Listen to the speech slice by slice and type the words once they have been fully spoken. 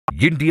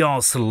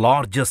India's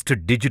largest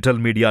digital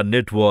media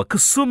network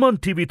Suman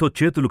టీవీతో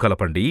చేతులు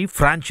కలపండి.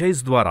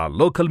 Franchise ద్వారా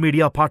లోకల్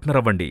మీడియా పార్ట్నర్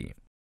అవ్వండి.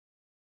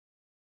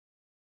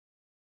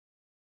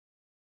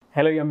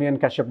 హలో Mvn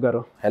కశ్యప్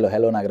గారు.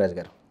 హలో నాగరాజ్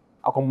గారు.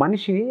 ఒక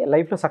మనిషి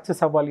లైఫ్లో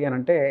సక్సెస్ అవ్వాలి అని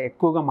అంటే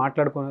ఎక్కువగా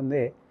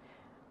మాట్లాడుకునేది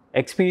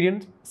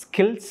ఎక్స్పీరియన్స్,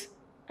 స్కిల్స్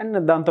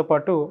అండ్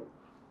దాంతోపాటు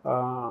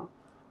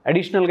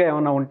అడిషనల్గా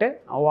ఏమైనా ఉంటే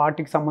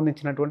వాటికి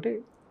సంబంధించినటువంటి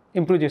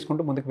ఇంప్రూవ్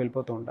చేసుకుంటూ ముందుకు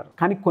వెళ్ళిపోతూ ఉంటారు.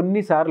 కానీ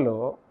కొన్నిసార్లు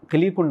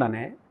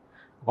తెలియకుండానే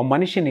ఒక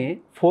మనిషిని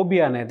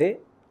ఫోబియా అనేది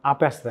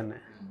ఆపేస్తుందండి.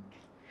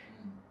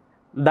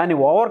 దాన్ని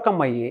ఓవర్కమ్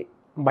అయ్యి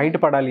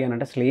బయటపడాలి అని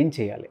అంటే అసలు ఏం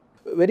చేయాలి?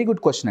 వెరీ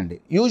గుడ్ క్వశ్చన్ అండి.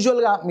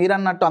 యూజువల్గా మీరు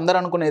అన్నట్టు అందరూ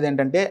అనుకునేది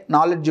ఏంటంటే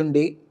నాలెడ్జ్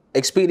ఉండి,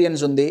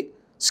 ఎక్స్పీరియన్స్ ఉంది,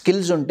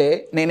 స్కిల్స్ ఉంటే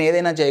నేను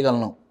ఏదైనా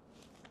చేయగలను.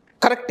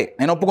 కరెక్టే,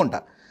 నేను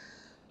ఒప్పుకుంటా.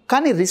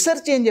 కానీ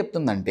రీసెర్చ్ ఏం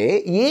చెప్తుందంటే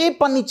ఏ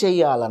పని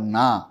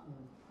చేయాలన్నా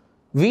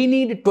we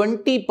need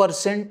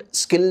 20%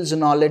 skills,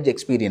 knowledge,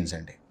 experience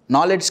అండి.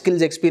 Knowledge,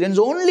 skills, experience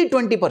only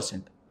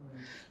 20%.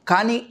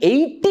 కానీ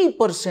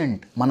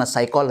 80% మన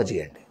సైకాలజీ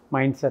అండి.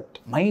 Mind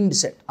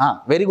set.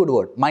 Very good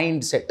word,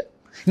 mind set.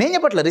 నేను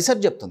చెప్పట్లే,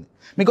 రీసెర్చ్ చెప్తుంది.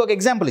 మీకు ఒక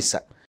ఎగ్జాంపుల్ ఇస్తా.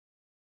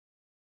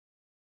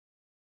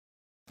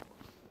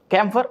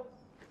 క్యాంఫర్,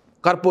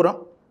 కర్పూరం.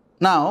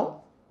 నా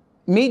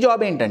మీ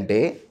జాబ్ ఏంటంటే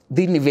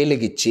దీన్ని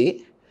వెలిగించి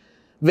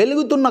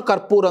వెలుగుతున్న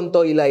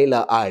కర్పూరంతో ఇలా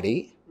ఇలా ఆడి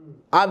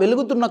ఆ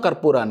వెలుగుతున్న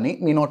కర్పూరాన్ని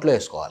మీ నోట్లో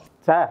వేసుకోవాలి.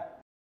 సార్,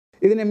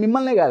 ఇది నేను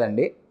మిమ్మల్నే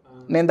కాదండి,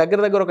 నేను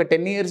దగ్గర ఒక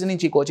 10 years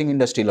నుంచి ఈ కోచింగ్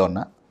ఇండస్ట్రీలో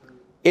ఉన్నా.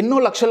 ఎన్నో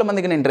లక్షల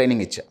మందికి నేను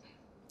ట్రైనింగ్ ఇచ్చా.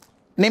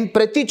 నేను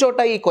ప్రతి చోట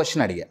ఈ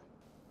క్వశ్చన్ అడిగా.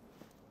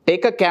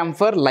 Take a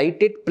camphor,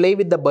 light it, play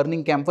with the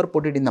burning camphor,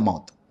 put it in the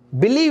mouth.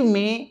 Believe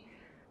me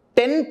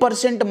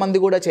 10% మంది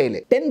కూడా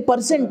చేయలేదు.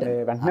 10%.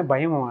 వెంటనే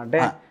భయం,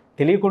 అంటే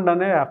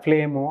తెలియకుండానే ఆ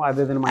ఫ్లేమ్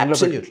అది మైండ్లో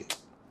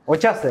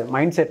వచ్చేస్తుంది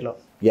మైండ్ సెట్లో.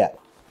 Yeah,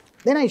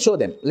 then I show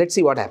them. Let's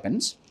see what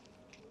happens.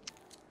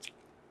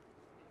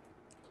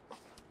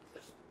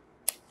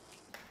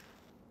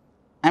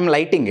 I'm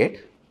lighting it,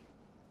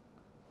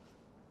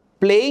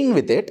 playing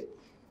with it,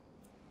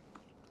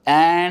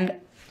 and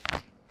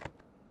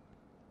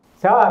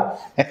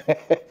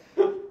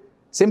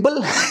simple.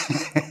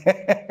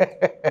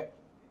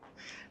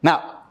 Now,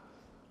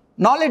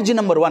 knowledge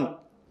number 1,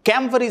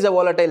 camphor is a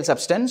volatile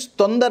substance.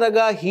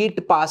 తొందరగా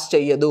హీట్ పాస్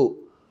చెయ్యదు.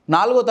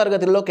 4వ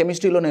తరగతిలో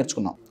కెమిస్ట్రీలో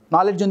నేర్చుకున్నాం.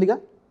 నాలెడ్జ్ ఉందిగా,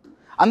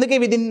 అందుకే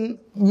విదిన్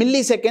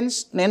మిల్లీ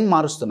సెకండ్స్ నేను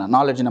మారుస్తున్నా.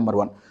 Knowledge number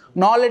 1.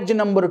 Knowledge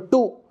number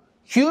 2,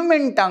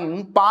 human tongue,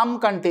 palm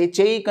కంటే,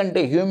 చేయి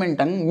కంటే హ్యూమన్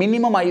టంగ్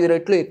మినిమం 5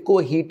 రెట్లు ఎక్కువ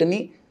హీట్ని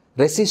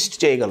రెసిస్ట్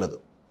చేయగలదు.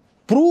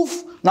 Proof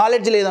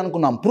knowledge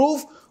లేదనుకున్నాం.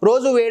 ప్రూఫ్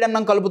రోజు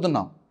వేడన్నం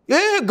కలుపుతున్నాం.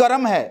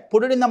 గరం హే,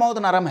 put it in the mouth,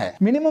 నరం హే.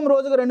 మినిమం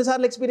రోజుగా 2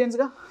 సార్లు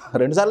ఎక్స్పీరియన్స్గా,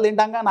 2 సార్లు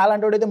తింటాంగా,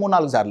 నాలంటోడైతే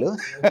 3-4 సార్లు.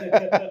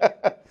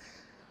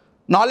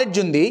 నాలెడ్జ్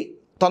ఉంది,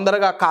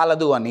 తొందరగా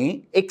కాలదు అని.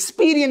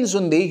 ఎక్స్పీరియన్స్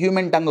ఉంది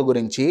హ్యూమన్ టంగ్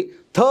గురించి.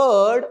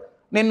 థర్డ్,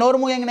 నేను నోరు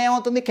మూయంగానే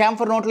ఏమవుతుంది?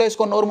 క్యాంఫర్ నోట్లో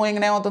వేసుకొని నోరు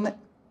మూయంగానే ఏమవుతుంది?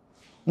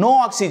 No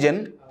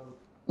oxygen,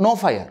 no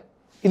fire.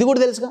 ఇది కూడా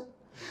తెలుసుగా.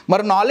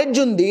 మరి నాలెడ్జ్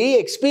ఉంది,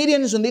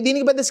 ఎక్స్పీరియన్స్ ఉంది,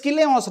 దీనికి పెద్ద స్కిల్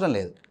ఏం అవసరం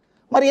లేదు.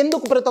 మరి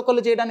ఎందుకు ప్రతి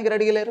ఒక్కళ్ళు చేయడానికి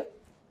రెడీగా లేరు?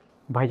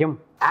 భయం.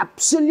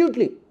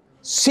 అబ్సల్యూట్లీ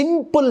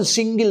సింపుల్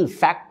సింగిల్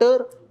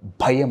ఫ్యాక్టర్,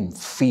 భయం,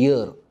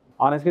 ఫియర్.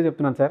 ఆనెస్ట్గా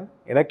చెప్తున్నాను సార్,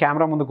 ఏదో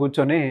కెమెరా ముందు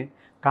కూర్చొని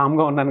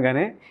కామ్గా ఉన్నాను,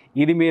 కానీ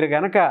ఇది మీరు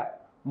కనుక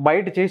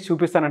బయట చేసి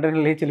చూపిస్తానంటే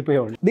నేను లేచి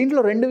వెళ్ళిపోయేవాడిని.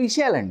 దీంట్లో 2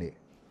 విషయాలండి.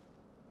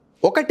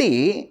 ఒకటి,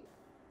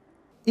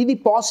 ఇది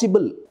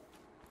పాసిబుల్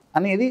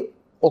అనేది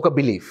ఒక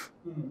బిలీఫ్,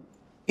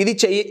 ఇది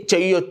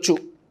చెయ్యొచ్చు.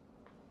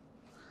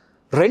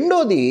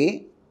 రెండోది,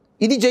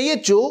 ఇది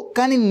చెయ్యొచ్చు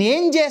కానీ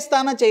నేను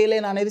చేస్తానా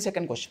చేయలేనా అనేది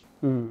second question.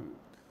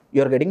 You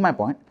are getting my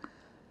point.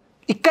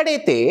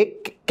 ఇక్కడైతే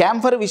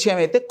క్యాంఫర్ విషయం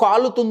అయితే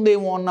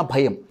కాలుతుందేమో అన్న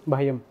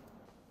భయం,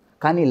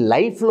 కానీ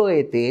లైఫ్లో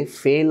అయితే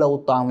ఫెయిల్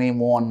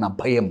అవుతామేమో అన్న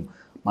భయం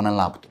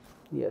మనల్ని ఆపుతుంది.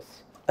 ఎస్,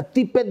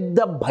 అతిపెద్ద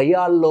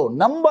భయాల్లో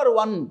number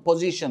 1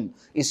 position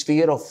is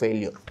fear of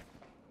failure.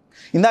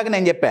 ఇందాక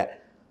నేను చెప్పా,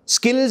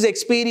 skills,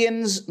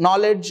 experience,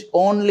 knowledge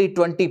only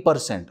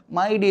 20%.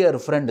 My dear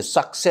friend,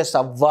 success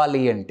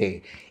అవ్వాలి అంటే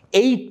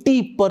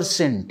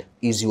 80%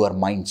 ఈజ్ యువర్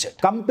మైండ్ సెట్.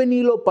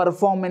 కంపెనీలో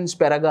పర్ఫార్మెన్స్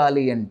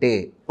పెరగాలి అంటే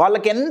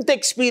వాళ్ళకి ఎంత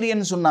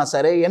ఎక్స్పీరియన్స్ ఉన్నా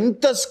సరే,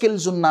 ఎంత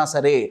స్కిల్స్ ఉన్నా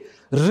సరే,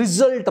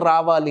 రిజల్ట్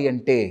రావాలి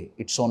అంటే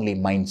it's only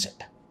mind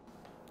set.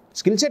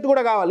 Skill set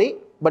కూడా కావాలి,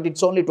 బట్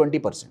ఇట్స్ ఓన్లీ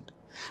 20%.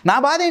 నా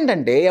బాధ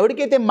ఏంటంటే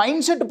ఎవరికైతే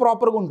మైండ్ సెట్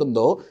ప్రాపర్గా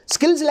ఉంటుందో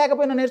స్కిల్స్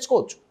లేకపోయినా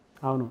నేర్చుకోవచ్చు.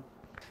 అవును.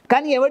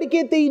 కానీ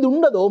ఎవరికైతే ఇది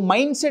ఉండదో,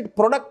 mind set,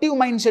 productive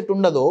mind set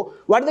ఉండదో,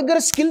 వాడి దగ్గర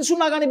స్కిల్స్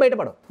ఉన్నా కానీ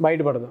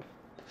బయటపడదు.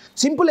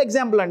 సింపుల్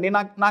ఎగ్జాంపుల్ అండి,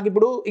 నాకు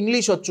ఇప్పుడు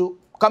ఇంగ్లీష్ వచ్చు.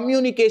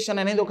 కమ్యూనికేషన్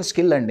అనేది ఒక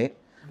స్కిల్ అండి.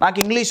 నాకు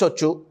ఇంగ్లీష్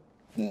వచ్చు,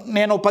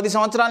 నేను 10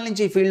 సంవత్సరాల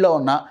నుంచి ఈ ఫీల్డ్లో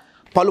ఉన్నా,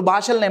 పలు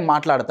భాషలు నేను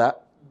మాట్లాడతా.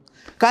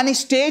 కానీ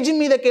స్టేజ్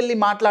మీదకి వెళ్ళి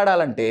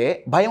మాట్లాడాలంటే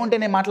భయం ఉంటే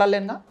నేను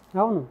మాట్లాడలేనుగా.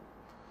 అవును.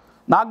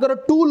 నా దగ్గర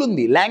టూల్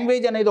ఉంది,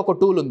 లాంగ్వేజ్ అనేది ఒక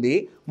టూల్ ఉంది,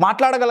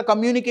 మాట్లాడగల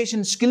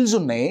కమ్యూనికేషన్ స్కిల్స్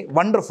ఉన్నాయి,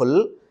 వండర్ఫుల్,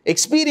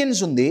 ఎక్స్పీరియన్స్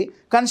ఉంది.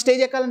 కానీ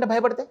స్టేజ్ ఎక్కాలంటే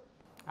భయపడితే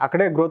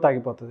అక్కడే గ్రోత్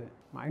ఆగిపోతుంది.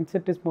 Mind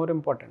set is more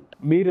important.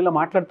 మీరు ఇలా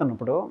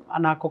మాట్లాడుతున్నప్పుడు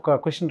నాకు ఒక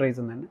క్వశ్చన్ రైజ్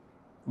ఉందండి.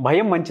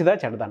 భయం మంచిదా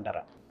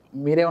చెడ్డదంటారా?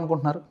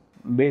 మీరేమనుకుంటున్నారు?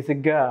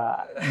 బేసిక్గా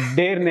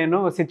డేర్ నేను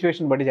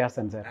సిచ్యువేషన్ బట్టి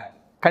చేస్తాను సార్.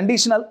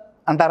 కండిషనల్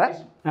అంటారా?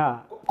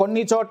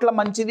 కొన్ని చోట్ల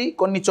మంచిది,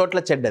 కొన్ని చోట్ల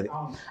చెడ్డది.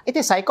 అయితే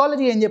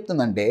సైకాలజీ ఏం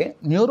చెప్తుందంటే,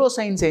 న్యూరో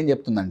సైన్స్ ఏం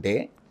చెప్తుందంటే,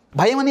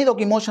 భయం అనేది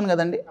ఒక ఇమోషన్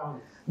కదండి.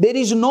 There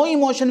is no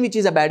emotion which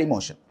is a bad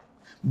emotion.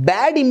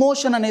 Bad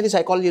emotion అనేది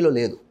సైకాలజీలో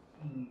లేదు,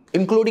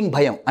 ఇంక్లూడింగ్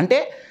భయం. అంటే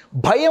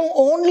భయం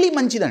ఓన్లీ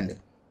మంచిదండి.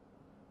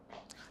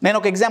 నేను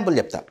ఒక ఎగ్జాంపుల్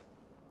చెప్తా.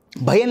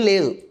 భయం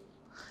లేదు,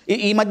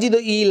 ఈ మధ్య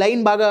ఈ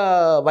లైన్ బాగా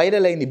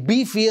వైరల్ అయింది, బీ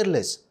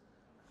ఫియర్లెస్.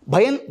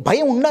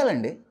 భయం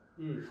ఉండాలండి.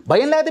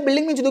 భయం లేకపోతే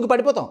బిల్డింగ్ నుంచి దూకి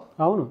పడిపోతాం.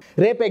 అవును.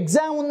 రేపు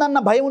ఎగ్జామ్ ఉందన్న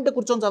భయం ఉంటే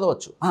కూర్చొని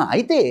చదవచ్చు.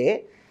 అయితే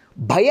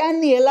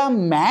భయాన్ని ఎలా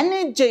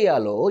మేనేజ్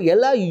చేయాలో,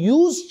 ఎలా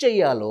యూజ్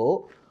చేయాలో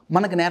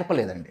మనకు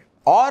నేర్పలేదండి,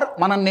 ఆర్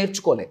మనం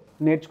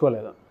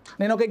నేర్చుకోలేదు.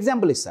 నేను ఒక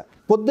ఎగ్జాంపుల్ ఇస్తాను.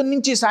 పొద్దున్న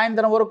నుంచి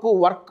సాయంత్రం వరకు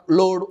వర్క్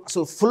లోడ్,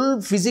 అసలు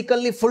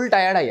ఫిజికల్లీ ఫుల్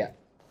టయర్డ్ అయ్యా,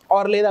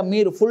 ఆర్ లేదా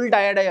మీరు ఫుల్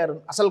టయర్డ్ అయ్యారు,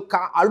 అసలు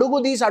అడుగు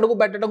తీసి అడుగు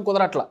పెట్టడం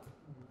కుదరట్లా.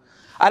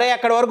 అరే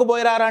అక్కడి వరకు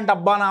పోయిరారా అంటే,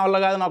 అబ్బా నా వల్ల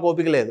కాదు, నాకు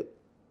ఓపిక లేదు.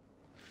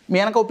 మీ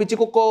వెనక పిచ్చి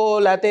కుక్కో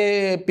లేకపోతే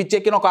పిచ్చి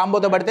ఎక్కిన ఒక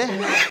ఆంబోతో పడితే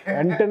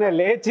వెంటనే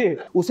లేచి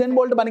ఉసేన్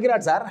బోల్ట్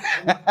పనికిరాడు సార్.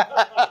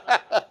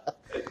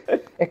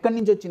 ఎక్కడి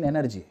నుంచి వచ్చింది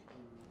ఎనర్జీ?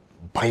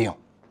 భయం,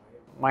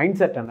 మైండ్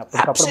సెట్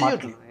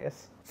అన్నప్పుడు.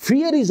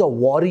 ఫియర్ ఈజ్ అ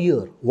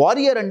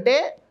వారియర్ అంటే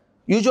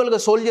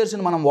యూజువల్గా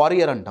సోల్జర్స్ని మనం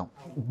వారియర్ అంటాం.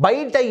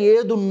 బయట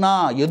ఏదున్నా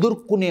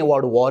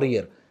ఎదుర్కొనేవాడు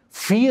warrior.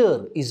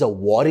 Fear is a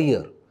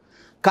warrior.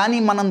 కానీ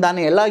మనం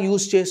దాన్ని ఎలా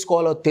యూజ్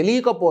చేసుకోవాలో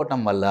తెలియకపోవటం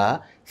వల్ల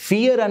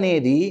ఫియర్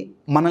అనేది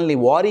మనల్ని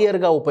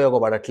వారియర్గా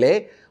ఉపయోగపడట్లే,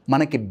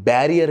 మనకి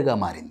బ్యారియర్గా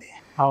మారింది.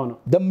 అవును.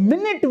 The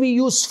minute we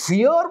use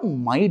fear,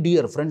 my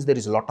dear friends, there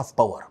is lot of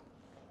power.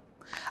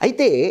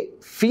 అయితే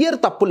ఫియర్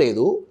తప్పు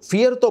లేదు,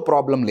 ఫియర్తో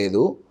ప్రాబ్లం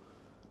లేదు,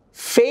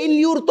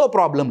 ఫెయిల్యూర్తో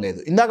ప్రాబ్లం లేదు.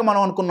 ఇందాక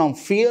మనం అనుకున్నాం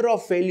fear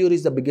of failure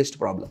is the biggest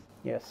problem.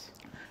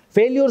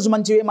 Failures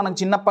మంచివే. మనకు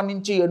చిన్నప్పటి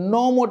నుంచి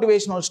ఎన్నో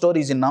మోటివేషనల్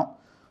స్టోరీస్ విన్నాం.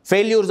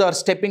 ఫెయిల్యూర్స్ ఆర్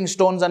స్టెప్పింగ్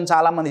స్టోన్స్ అని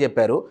చాలామంది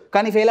చెప్పారు.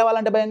 కానీ ఫెయిల్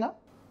అవ్వాలంటే భయంగా.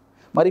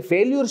 మరి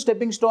ఫెయిల్యూర్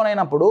స్టెప్పింగ్ స్టోన్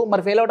అయినప్పుడు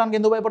మరి ఫెయిల్ అవ్వడానికి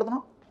ఎందుకు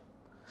భయపడుతున్నావు?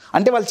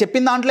 అంటే వాళ్ళు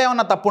చెప్పిన దాంట్లో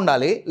ఏమన్నా తప్పు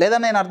ఉండాలి, లేదా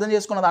నేను అర్థం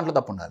చేసుకున్న దాంట్లో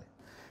తప్పు ఉండాలి.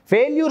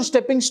 ఫెయిల్యూర్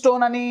స్టెప్పింగ్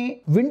స్టోన్ అని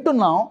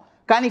వింటున్నాం,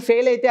 కానీ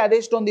ఫెయిల్ అయితే అదే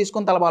స్టోన్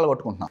తీసుకొని తలబాలు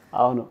కొట్టుకుంటున్నాం.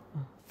 అవును.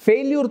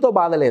 ఫెయిల్యూర్తో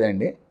బాధ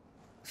లేదండి,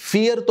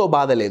 ఫియర్తో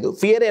బాధ లేదు.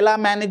 ఫియర్ ఎలా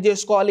మేనేజ్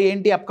చేసుకోవాలి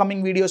ఏంటి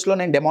అప్కమింగ్ వీడియోస్లో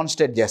నేను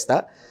డెమాన్స్ట్రేట్ చేస్తా.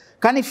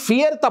 కానీ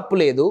ఫియర్ తప్పు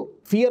లేదు,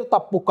 ఫియర్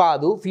తప్పు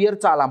కాదు, ఫియర్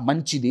చాలా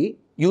మంచిది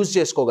యూజ్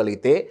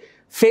చేసుకోగలిగితే.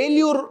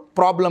 ఫెయిల్యూర్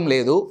ప్రాబ్లం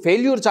లేదు,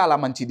 ఫెయిల్యూర్ చాలా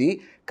మంచిది.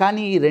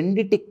 కానీ ఈ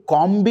రెండిటి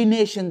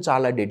కాంబినేషన్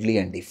చాలా డెడ్లీ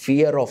అండి,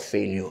 ఫియర్ ఆఫ్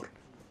ఫెయిల్యూర్.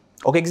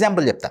 ఒక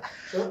ఎగ్జాంపుల్ చెప్తా.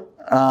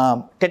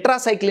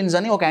 టెట్రాసైక్లిన్స్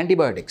అని ఒక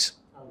యాంటీబయాటిక్స్,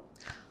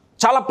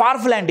 చాలా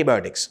పవర్ఫుల్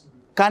యాంటీబయాటిక్స్,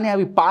 కానీ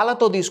అవి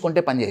పాలతో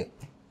తీసుకుంటే పనిచేయవు.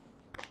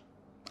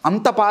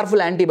 అంత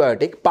పవర్ఫుల్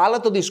యాంటీబయాటిక్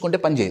పాలతో తీసుకుంటే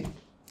పనిచేయదు,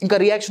 ఇంకా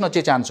రియాక్షన్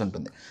వచ్చే ఛాన్స్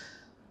ఉంటుంది.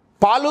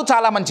 పాలు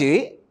చాలా మంచివి,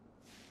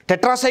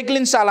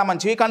 టెట్రాసైక్లిన్స్ చాలా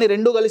మంచివి, కానీ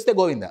రెండు కలిస్తే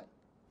గోవిందా.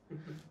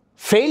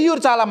 ఫెయిల్యూర్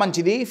చాలా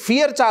మంచిది,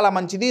 ఫియర్ చాలా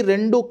మంచిది,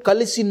 రెండు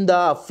కలిసిందా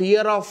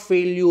ఫియర్ ఆఫ్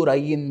ఫెయిల్యూర్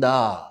అయ్యిందా,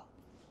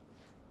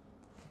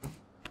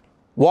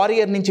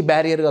 వారియర్ నుంచి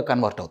బ్యారియర్గా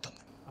కన్వర్ట్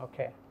అవుతుంది.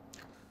 ఓకే.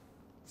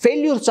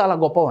 ఫెయిల్యూర్ చాలా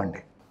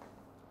గొప్పవండి.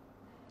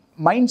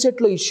 మైండ్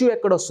సెట్లో ఇష్యూ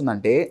ఎక్కడ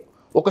వస్తుందంటే,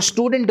 ఒక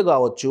స్టూడెంట్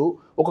కావచ్చు,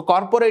 ఒక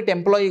కార్పొరేట్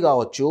ఎంప్లాయీ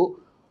కావచ్చు,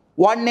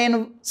 వాడు నేను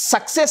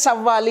సక్సెస్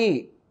అవ్వాలి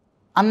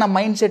అన్న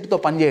మైండ్ సెట్తో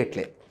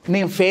పనిచేయట్లే,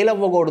 నేను ఫెయిల్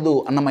అవ్వకూడదు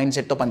అన్న మైండ్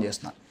సెట్తో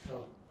పనిచేస్తున్నాను.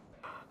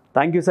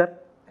 Thank you sir.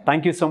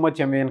 Thank you so much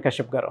MVN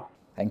Kashyap గారు.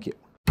 Thank you.